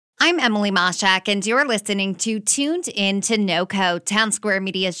I'm Emily Mashak, and you're listening to Tuned In to NoCo, Town Square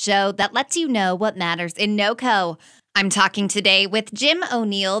Media's show that lets you know what matters in NoCo. I'm talking today with Jim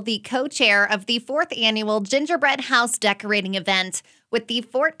O'Neill, the co-chair of the 4th annual Gingerbread House decorating event with the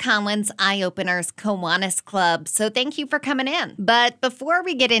Fort Collins Eyeopeners Kiwanis Club. So thank you for coming in. But before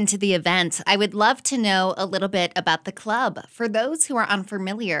we get into the event, I would love to know a little bit about the club. For those who are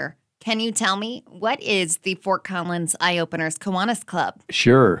unfamiliar, can you tell me, what is the Fort Collins Eyeopeners Kiwanis Club?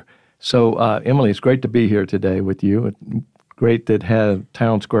 Sure. So, Emily, it's great to be here today with you. It's great to have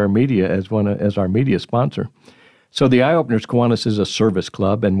Town Square Media as our media sponsor. So the Eyeopeners Kiwanis is a service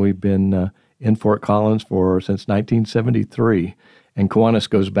club, and we've been in Fort Collins since 1973. And Kiwanis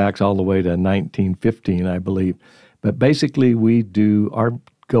goes back all the way to 1915, I believe. But basically, our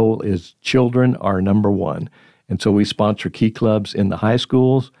goal is children are number one. And so we sponsor key clubs in the high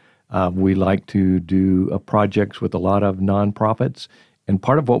schools. We like to do projects with a lot of nonprofits. And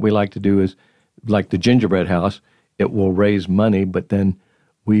part of what we like to do is, like the Gingerbread House, it will raise money, but then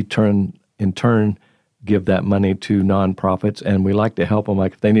we in turn, give that money to nonprofits, and we like to help them.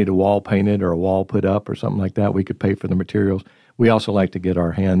 Like if they need a wall painted or a wall put up or something like that, we could pay for the materials. We also like to get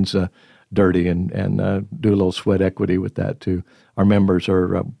our hands dirty and do a little sweat equity with that too. Our members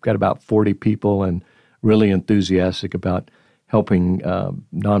are got about 40 people and really enthusiastic about helping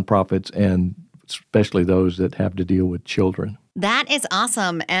nonprofits and especially those that have to deal with children. That is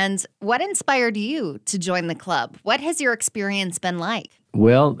awesome. And what inspired you to join the club? What has your experience been like?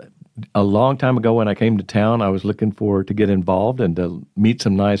 Well, a long time ago when I came to town, I was looking to get involved and to meet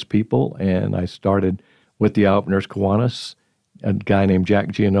some nice people, and I started with the Eyeopeners Kiwanis. A guy named Jack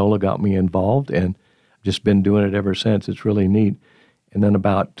Gianola got me involved, and just been doing it ever since. It's really neat. And then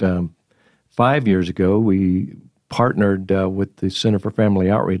about 5 years ago, we partnered with the Center for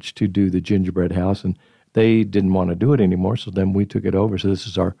Family Outreach to do the Gingerbread House, and they didn't want to do it anymore, so then we took it over. So this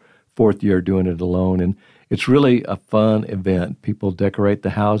is our 4th year doing it alone, and it's really a fun event. People decorate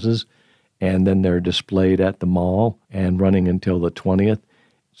the houses, and then they're displayed at the mall and running until the 20th.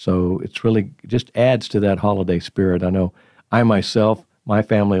 So it's really just adds to that holiday spirit. I know my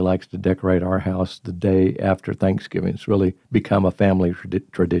family likes to decorate our house the day after Thanksgiving. It's really become a family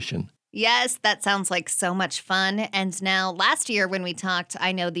tradition. Yes, that sounds like so much fun. And now last year when we talked,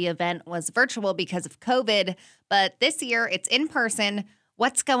 I know the event was virtual because of COVID, but this year it's in person.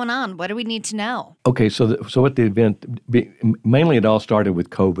 What's going on? What do we need to know? Okay, so at the event, mainly it all started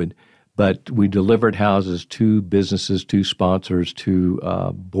with COVID, but we delivered houses to businesses, to sponsors, to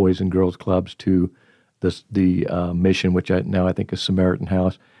Boys and Girls Clubs, to the mission, which now I think is Samaritan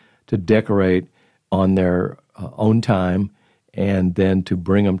House, to decorate on their own time and then to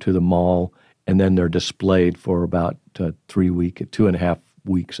bring them to the mall, and then they're displayed for about 2.5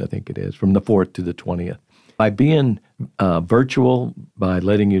 weeks, I think it is, from the 4th to the 20th. By being virtual, by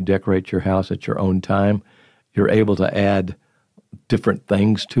letting you decorate your house at your own time, you're able to add different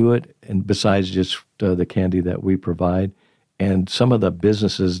things to it, and besides just the candy that we provide. And some of the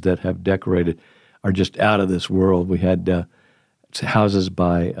businesses that have decorated are just out of this world. We had houses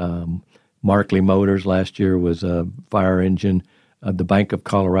by Markley Motors last year was a fire engine. The Bank of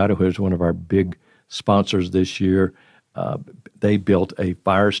Colorado, who's one of our big sponsors this year, they built a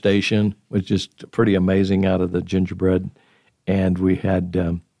fire station, which is pretty amazing out of the gingerbread. And we had,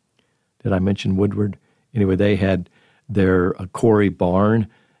 did I mention Woodward? Anyway, they had their quarry barn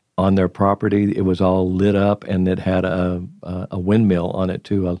on their property. It was all lit up, and it had a windmill on it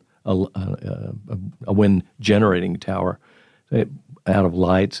too, a wind generating tower out of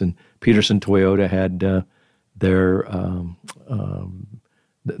lights. And Peterson Toyota had their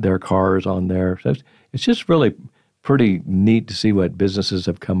cars on there. So it's just really pretty neat to see what businesses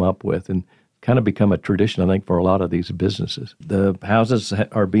have come up with and kind of become a tradition, I think, for a lot of these businesses. The houses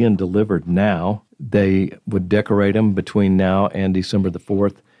are being delivered now. They would decorate them between now and December the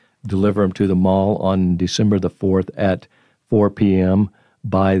 4th, deliver them to the mall on December the 4th at 4 p.m.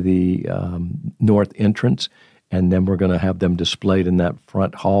 by the north entrance, and then we're going to have them displayed in that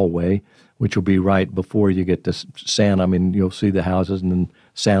front hallway, which will be right before you get to Santa. I mean, you'll see the houses, and then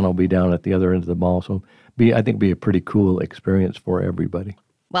Santa will be down at the other end of the mall. So I think be a pretty cool experience for everybody.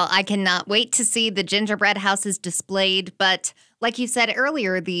 Well, I cannot wait to see the gingerbread houses displayed, but like you said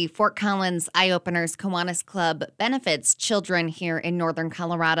earlier, the Fort Collins Eyeopeners Kiwanis Club benefits children here in northern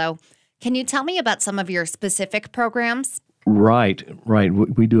Colorado. Can you tell me about some of your specific programs? Right.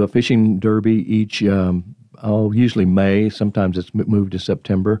 We do a fishing derby each, usually May. Sometimes it's moved to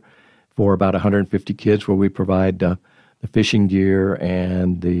September for about 150 kids, where we provide the fishing gear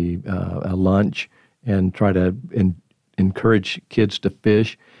and the lunch and try to encourage kids to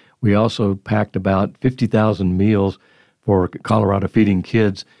fish. We also packed about 50,000 meals for Colorado Feeding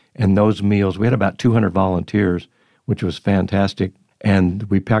Kids And those meals, we had about 200 volunteers, which was fantastic. And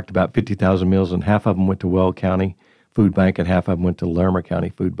we packed about 50,000 meals, and half of them went to Weld County Food Bank and half of them went to Larimer County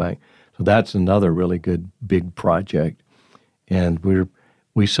Food Bank. So that's another really good big project. And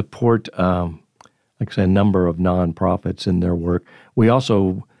we support, like I said, a number of nonprofits in their work. We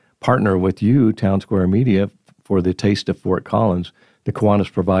also partner with you, Town Square Media, for the Taste of Fort Collins. The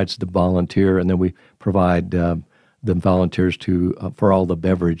Kiwanis provides the volunteer, and then we provide the volunteers for all the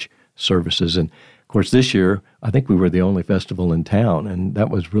beverage services. And of course, this year, I think we were the only festival in town, and that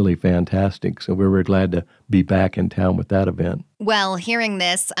was really fantastic. So we were glad to be back in town with that event. Well, hearing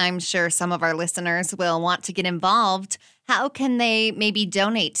this, I'm sure some of our listeners will want to get involved. How can they maybe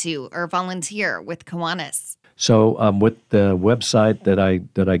donate to or volunteer with Kiwanis? So with the website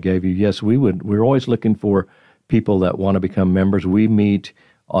that I gave you, yes, we're always looking for people that want to become members. We meet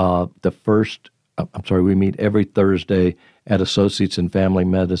we meet every Thursday at Associates in Family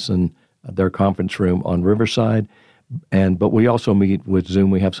Medicine, their conference room on Riverside. But we also meet with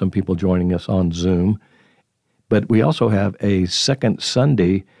Zoom. We have some people joining us on Zoom. But we also have a second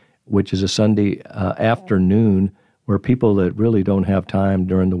Sunday, which is a Sunday afternoon, where people that really don't have time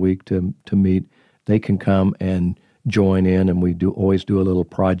during the week to meet, they can come and join in, and we always do a little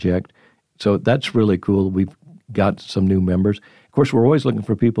project. So that's really cool. We've got some new members. Of course, we're always looking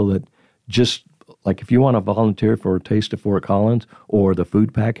for people that just, like if you want to volunteer for Taste of Fort Collins or the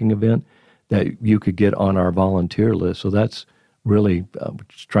food packing event, that you could get on our volunteer list. So that's really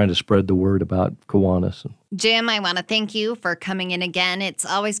just trying to spread the word about Kiwanis. Jim, I want to thank you for coming in again. It's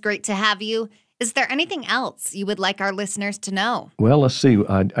always great to have you. Is there anything else you would like our listeners to know? Well, let's see.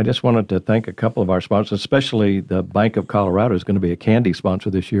 I just wanted to thank a couple of our sponsors, especially the Bank of Colorado is going to be a candy sponsor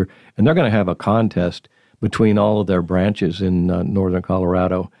this year, and they're going to have a contest between all of their branches in northern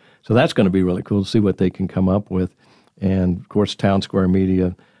Colorado. So that's going to be really cool to see what they can come up with. And, of course, Town Square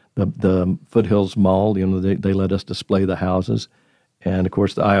Media, the Foothills Mall, they let us display the houses. And, of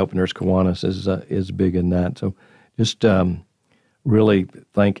course, the Eyeopeners Kiwanis is big in that. So just really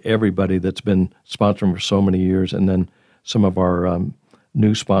thank everybody that's been sponsoring for so many years. And then some of our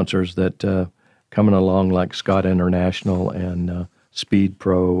new sponsors that coming along, like Scott International and Speed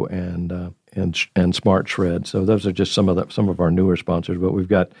Pro and Smart Shred. So those are just some of our newer sponsors. But we've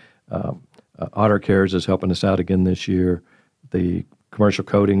got Otter Cares is helping us out again this year. The commercial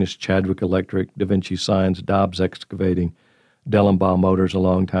coating is Chadwick Electric, Da Vinci Signs, Dobbs Excavating, Dellenbaugh Motors, a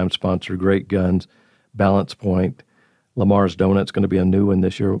longtime sponsor, Great Guns, Balance Point, Lamar's Donuts going to be a new one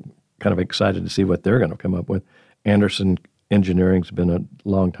this year. Kind of excited to see what they're going to come up with. Anderson Engineering's been a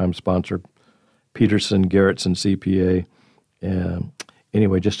longtime sponsor. Peterson, Garrettson CPA.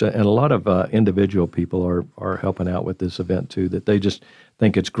 Anyway, and a lot of individual people are helping out with this event too, that they just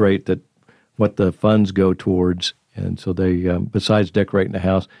think it's great that what the funds go towards. And so they, besides decorating the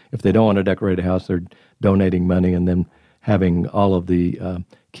house, if they don't want to decorate a house, they're donating money, and then having all of the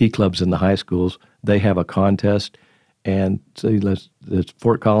key clubs in the high schools, they have a contest. And so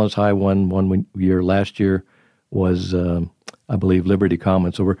Fort Collins High won one year. Last year was, I believe, Liberty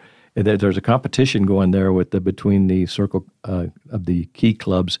Commons. So there's a competition going there between the circle of the key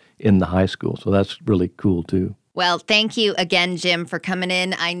clubs in the high school. So that's really cool too. Well, thank you again, Jim, for coming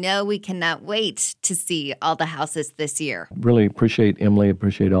in. I know we cannot wait to see all the houses this year. Really appreciate Emily,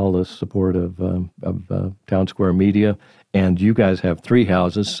 appreciate all the support of Town Square Media. And you guys have 3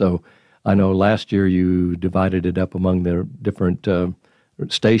 houses, so I know last year you divided it up among the different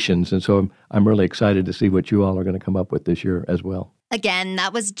stations, and so I'm really excited to see what you all are going to come up with this year as well. Again,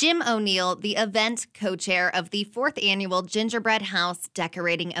 that was Jim O'Neill, the event co-chair of the 4th annual Gingerbread House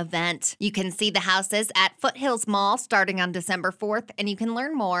Decorating Event. You can see the houses at Foothills Mall starting on December 4th, and you can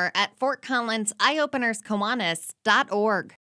learn more at FortCollinsEyeopenerskiwanis.org.